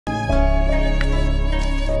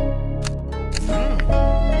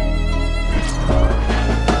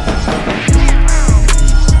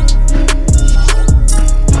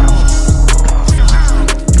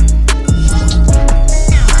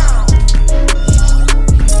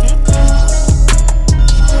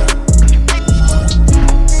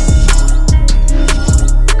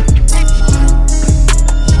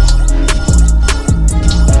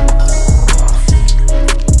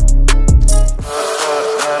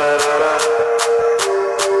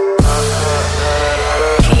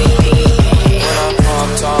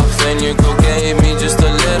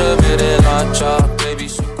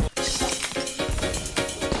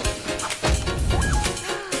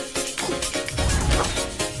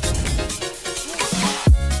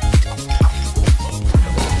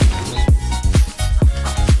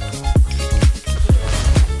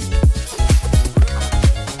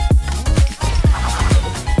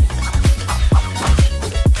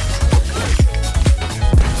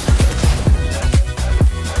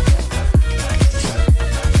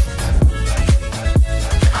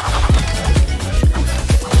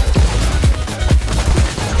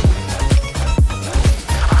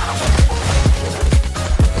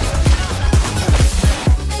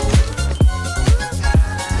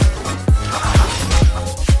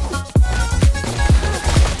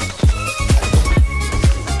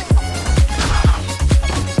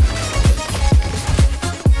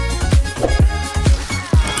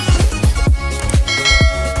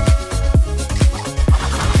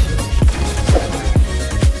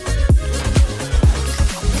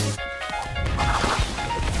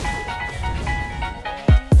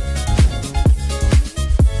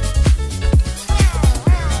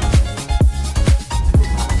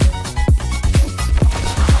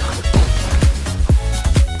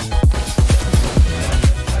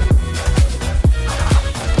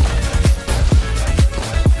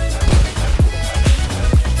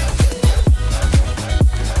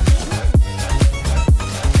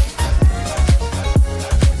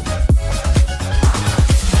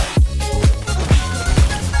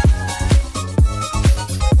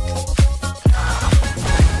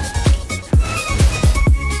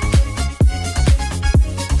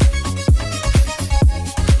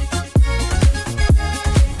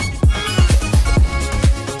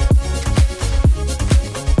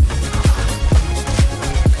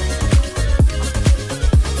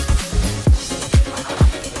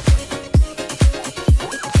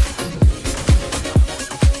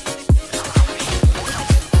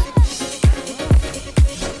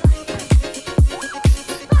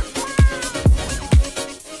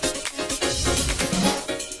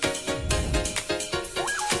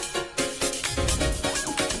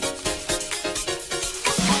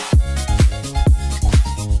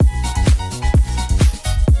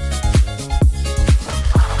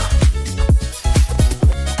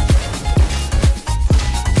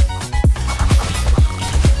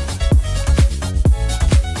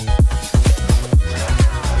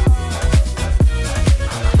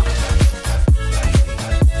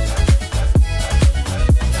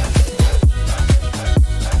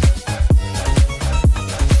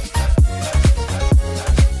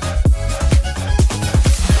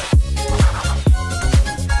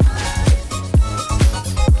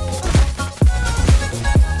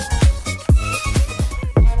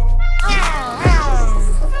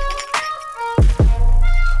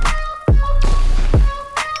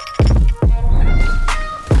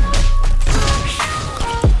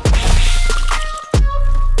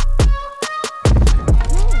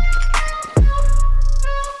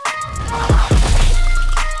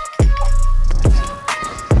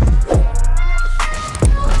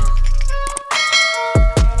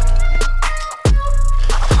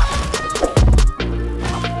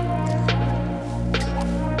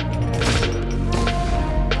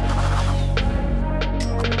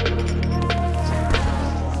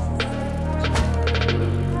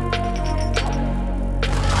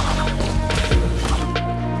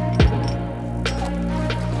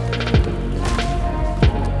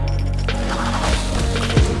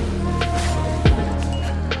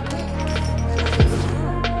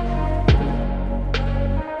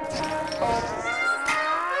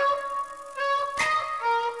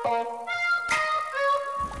Are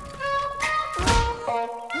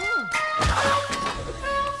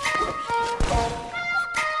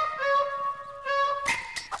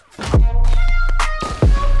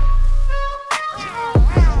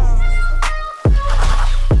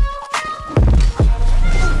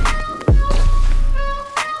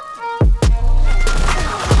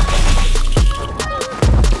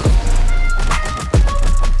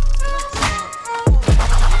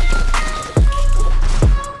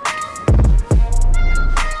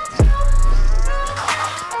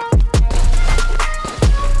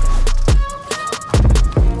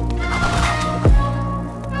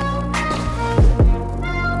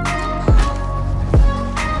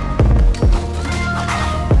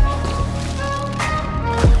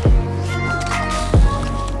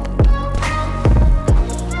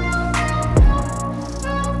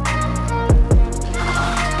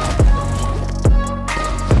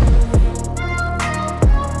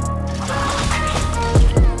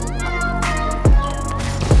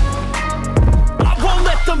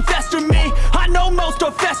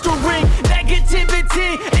festering.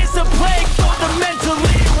 Negativity is a plague for the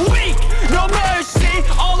mentally weak. No mercy,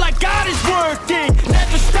 all I got is working.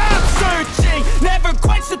 Never stop searching, never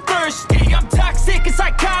quite so thirsty. I'm toxic and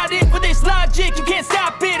psychotic with this logic, you can't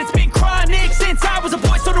stop it. It's been chronic since I was a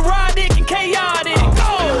boy, so neurotic and chaotic.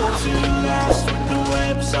 Go! To last with the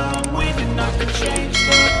webs I'm weaving, I could change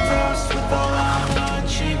the past with all I'm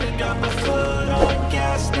achieving. Got my foot on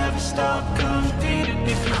gas, never stop competing.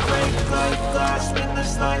 If you break like glass, then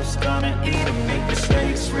this life's gonna eat 'em. Make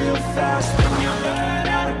mistakes real fast, then you learn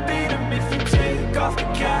how to beat 'em. If you take off the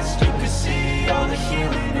cast, you can see all the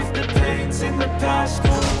healing. If the pain's in the past,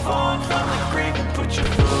 move on from the grave and put your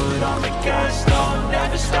foot on the gas. Don't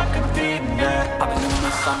never stop competing, yeah. I've been doing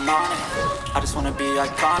this, I'm on it. I just wanna be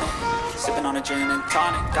iconic. Sipping on a gin and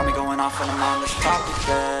tonic, got me going off when I'm on this topic,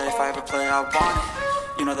 yeah. If I ever play, I want it.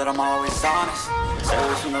 You know that I'm always honest. Stay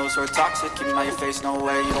away from those who are toxic. Keep them out your face, no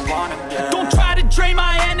way, you don't want it, yeah. Don't try to drain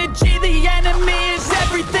my energy. The enemy is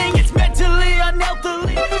everything. It's mentally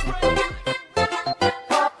unhealthily.